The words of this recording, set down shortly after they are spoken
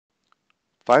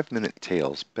5-Minute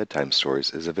Tales Bedtime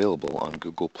Stories is available on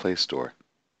Google Play Store.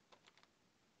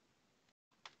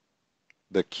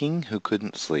 The King Who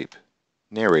Couldn't Sleep,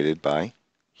 narrated by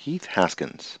Heath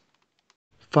Haskins.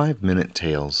 5-Minute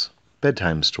Tales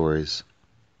Bedtime Stories.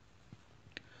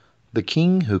 The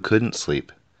King Who Couldn't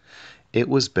Sleep. It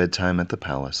was bedtime at the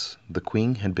palace. The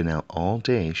queen had been out all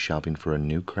day shopping for a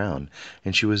new crown,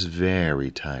 and she was very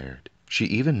tired. She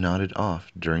even nodded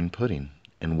off during pudding,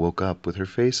 and woke up with her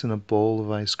face in a bowl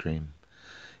of ice cream.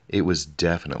 It was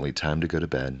definitely time to go to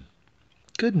bed.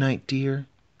 "Good night, dear,"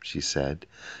 she said,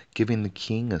 giving the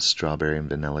king a strawberry and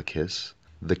vanilla kiss.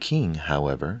 The king,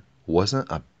 however, wasn't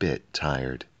a bit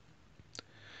tired.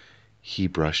 He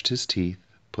brushed his teeth,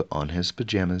 put on his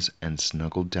pajamas, and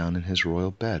snuggled down in his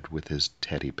royal bed with his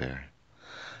teddy bear.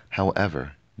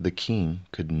 However, the king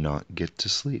could not get to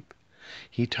sleep.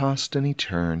 He tossed and he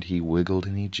turned, he wiggled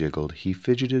and he jiggled, he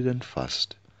fidgeted and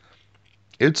fussed.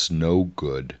 "It's no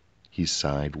good," he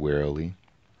sighed wearily.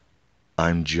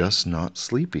 "I'm just not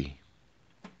sleepy.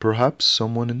 Perhaps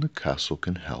someone in the castle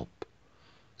can help."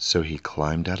 So he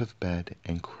climbed out of bed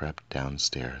and crept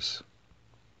downstairs.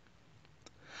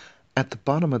 At the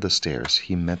bottom of the stairs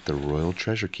he met the royal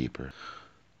treasure keeper,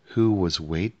 who was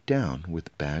weighed down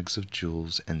with bags of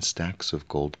jewels and stacks of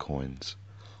gold coins.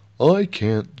 "I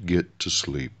can't get to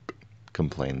sleep,"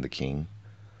 complained the king.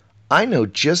 "I know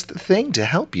just the thing to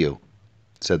help you,"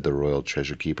 said the royal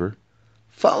treasure keeper.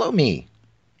 "Follow me."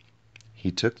 He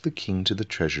took the king to the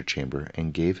treasure chamber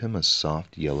and gave him a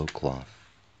soft yellow cloth.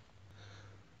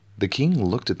 The king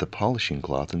looked at the polishing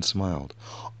cloth and smiled.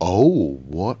 "Oh,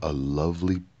 what a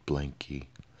lovely blankie,"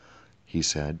 he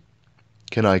said.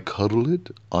 "Can I cuddle it?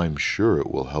 I'm sure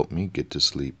it will help me get to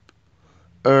sleep."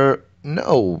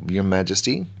 No, your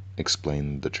majesty,"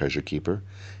 explained the treasure keeper.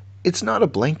 "It's not a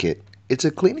blanket. It's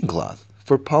a cleaning cloth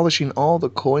for polishing all the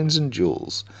coins and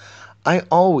jewels. I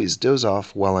always doze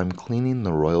off while I'm cleaning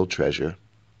the royal treasure."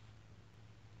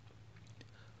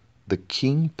 The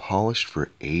king polished for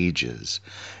ages,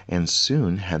 and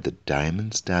soon had the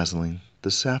diamonds dazzling, the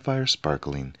sapphires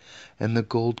sparkling, and the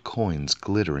gold coins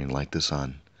glittering like the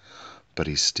sun. But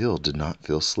he still did not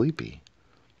feel sleepy.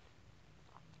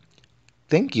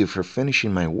 "Thank you for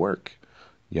finishing my work,"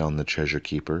 yawned the treasure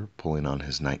keeper, pulling on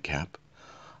his nightcap.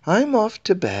 "I'm off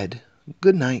to bed.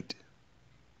 Good night."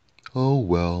 "Oh,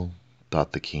 well,"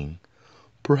 thought the king,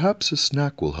 "perhaps a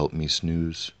snack will help me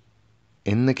snooze."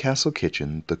 In the castle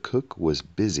kitchen the cook was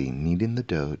busy kneading the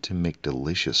dough to make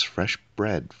delicious fresh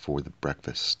bread for the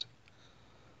breakfast.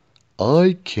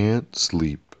 "I can't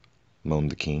sleep," moaned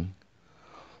the king.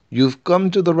 "You've come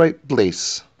to the right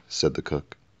place," said the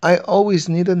cook. "I always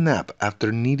need a nap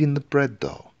after kneading the bread,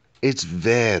 though. It's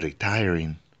very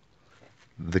tiring."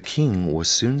 The king was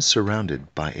soon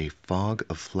surrounded by a fog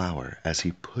of flour as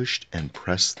he pushed and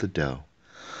pressed the dough.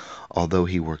 Although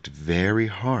he worked very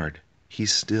hard, he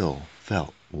still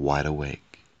felt wide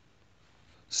awake.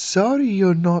 "Sorry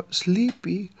you're not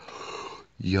sleepy,"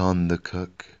 yawned the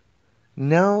cook.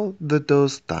 "Now the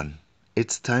dough's done,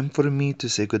 it's time for me to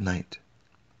say good night."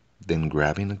 Then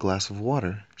grabbing a glass of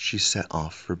water, she set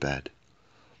off for bed.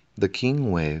 The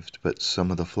king waved, but some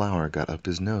of the flour got up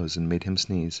his nose and made him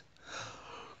sneeze.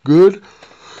 "Good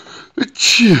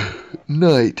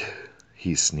night,"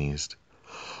 he sneezed.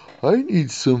 "I need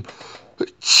some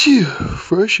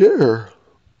fresh air."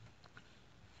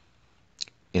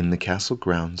 In the castle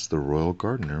grounds the royal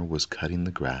gardener was cutting the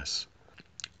grass.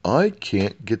 "I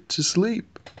can't get to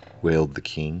sleep," wailed the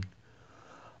king.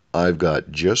 "I've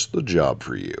got just the job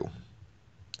for you,"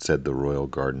 said the royal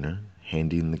gardener,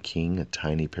 handing the king a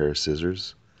tiny pair of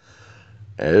scissors.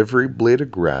 "Every blade of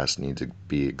grass needs to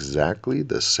be exactly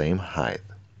the same height,"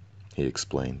 he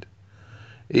explained.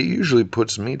 "It usually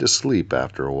puts me to sleep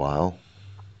after a while."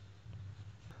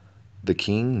 The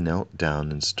king knelt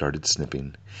down and started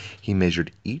snipping. He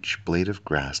measured each blade of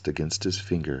grass against his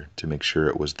finger to make sure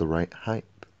it was the right height.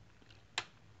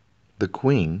 The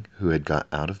queen, who had got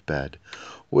out of bed,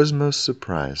 was most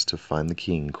surprised to find the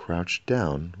king crouched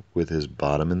down with his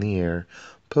bottom in the air,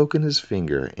 poking his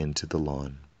finger into the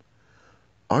lawn.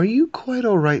 "Are you quite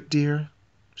all right, dear?"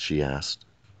 she asked.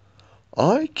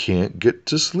 "I can't get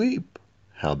to sleep,"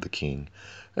 howled the king,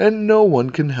 "and no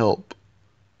one can help."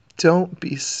 "Don't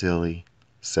be silly,"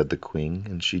 said the queen,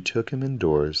 and she took him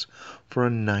indoors for a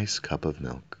nice cup of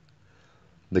milk.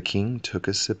 The king took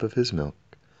a sip of his milk.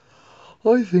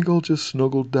 "I think I'll just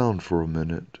snuggle down for a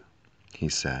minute," he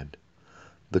said.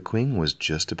 The queen was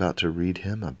just about to read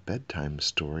him a bedtime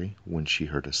story when she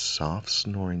heard a soft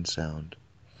snoring sound.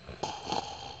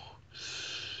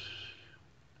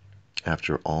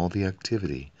 After all the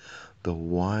activity, the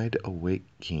wide-awake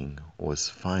king was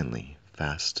finally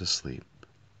fast asleep.